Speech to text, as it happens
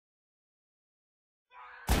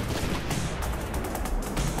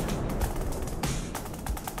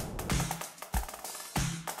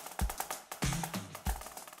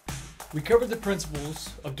We covered the principles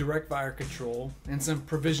of direct fire control and some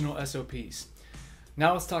provisional SOPs.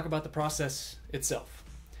 Now let's talk about the process itself.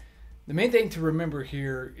 The main thing to remember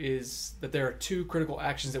here is that there are two critical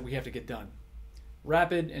actions that we have to get done: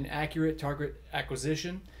 rapid and accurate target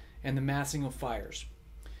acquisition and the massing of fires.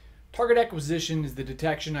 Target acquisition is the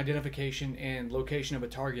detection, identification, and location of a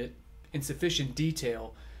target in sufficient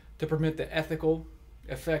detail to permit the ethical,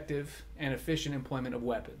 effective, and efficient employment of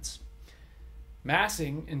weapons.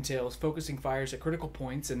 Massing entails focusing fires at critical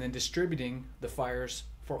points and then distributing the fires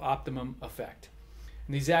for optimum effect.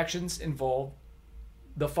 And these actions involve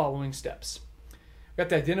the following steps. We have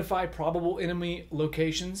to identify probable enemy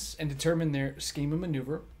locations and determine their scheme of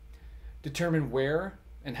maneuver, determine where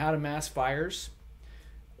and how to mass fires,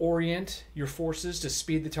 orient your forces to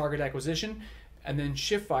speed the target acquisition, and then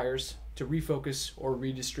shift fires to refocus or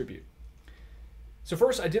redistribute. So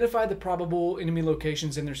first, identify the probable enemy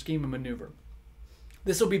locations and their scheme of maneuver.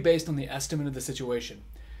 This will be based on the estimate of the situation.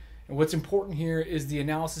 And what's important here is the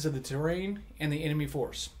analysis of the terrain and the enemy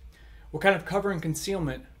force. What kind of cover and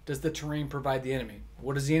concealment does the terrain provide the enemy?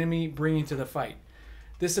 What is the enemy bringing to the fight?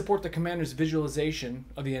 This supports the commander's visualization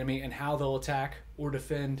of the enemy and how they'll attack or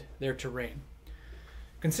defend their terrain.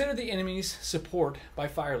 Consider the enemy's support by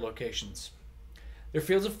fire locations, their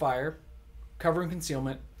fields of fire, cover and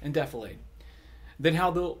concealment, and defilade. Then how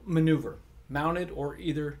they'll maneuver, mounted or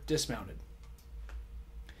either dismounted.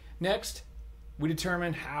 Next, we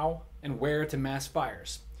determine how and where to mass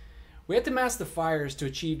fires. We have to mass the fires to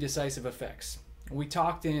achieve decisive effects. We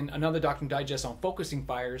talked in another Doctrine Digest on focusing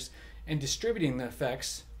fires and distributing the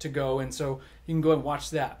effects to go, and so you can go and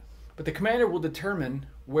watch that. But the commander will determine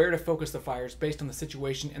where to focus the fires based on the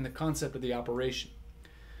situation and the concept of the operation.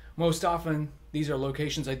 Most often, these are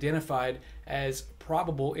locations identified as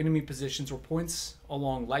probable enemy positions or points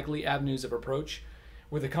along likely avenues of approach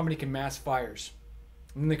where the company can mass fires.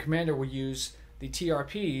 And then the commander will use the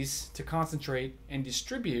TRPs to concentrate and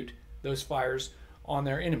distribute those fires on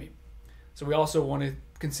their enemy. So we also want to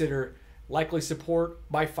consider likely support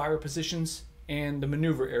by fire positions and the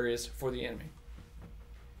maneuver areas for the enemy.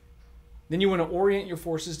 Then you want to orient your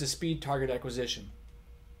forces to speed target acquisition.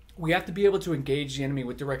 We have to be able to engage the enemy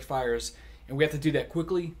with direct fires, and we have to do that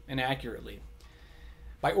quickly and accurately.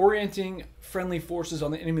 By orienting friendly forces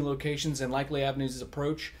on the enemy locations and likely avenues of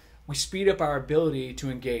approach, we speed up our ability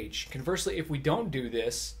to engage. Conversely, if we don't do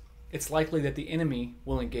this, it's likely that the enemy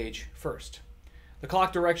will engage first. The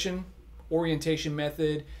clock direction orientation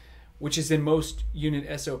method, which is in most unit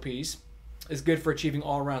SOPs, is good for achieving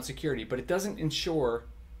all-around security, but it doesn't ensure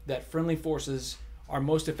that friendly forces are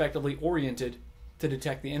most effectively oriented to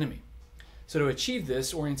detect the enemy. So to achieve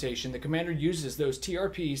this orientation, the commander uses those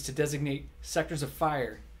TRPs to designate sectors of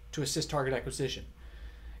fire to assist target acquisition.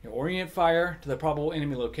 You orient fire to the probable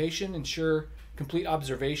enemy location, ensure complete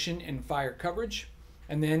observation and fire coverage,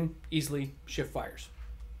 and then easily shift fires.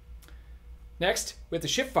 Next, we have to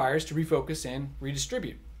shift fires to refocus and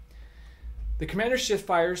redistribute. The commander shifts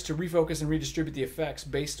fires to refocus and redistribute the effects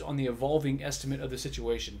based on the evolving estimate of the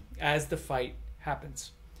situation as the fight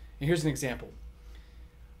happens. And here's an example.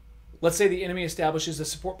 Let's say the enemy establishes a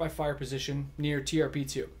support by fire position near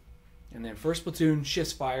TRP-2, and then 1st Platoon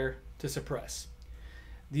shifts fire to suppress.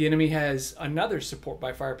 The enemy has another support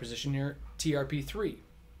by fire position near TRP-3,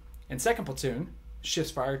 and 2nd Platoon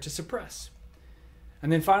shifts fire to suppress.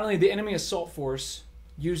 And then finally, the enemy assault force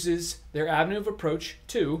uses their avenue of approach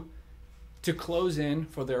 2 to close in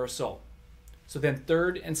for their assault. So then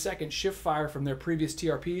 3rd and 2nd shift fire from their previous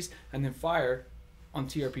TRPs and then fire on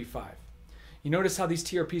TRP-5. You notice how these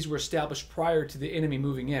TRPs were established prior to the enemy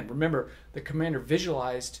moving in. Remember, the commander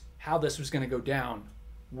visualized how this was going to go down,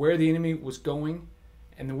 where the enemy was going,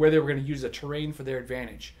 and where they were going to use the terrain for their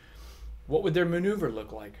advantage. What would their maneuver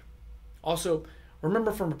look like? Also,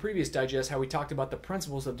 remember from a previous digest how we talked about the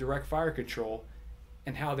principles of direct fire control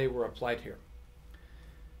and how they were applied here.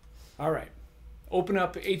 All right, open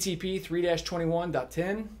up ATP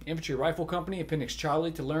 3-21.10, Infantry Rifle Company, Appendix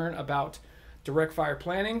Charlie, to learn about direct fire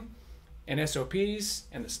planning and SOPs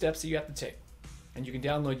and the steps that you have to take. And you can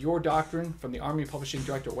download your doctrine from the Army Publishing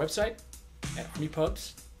Director website at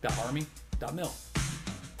armypubs.army.mil.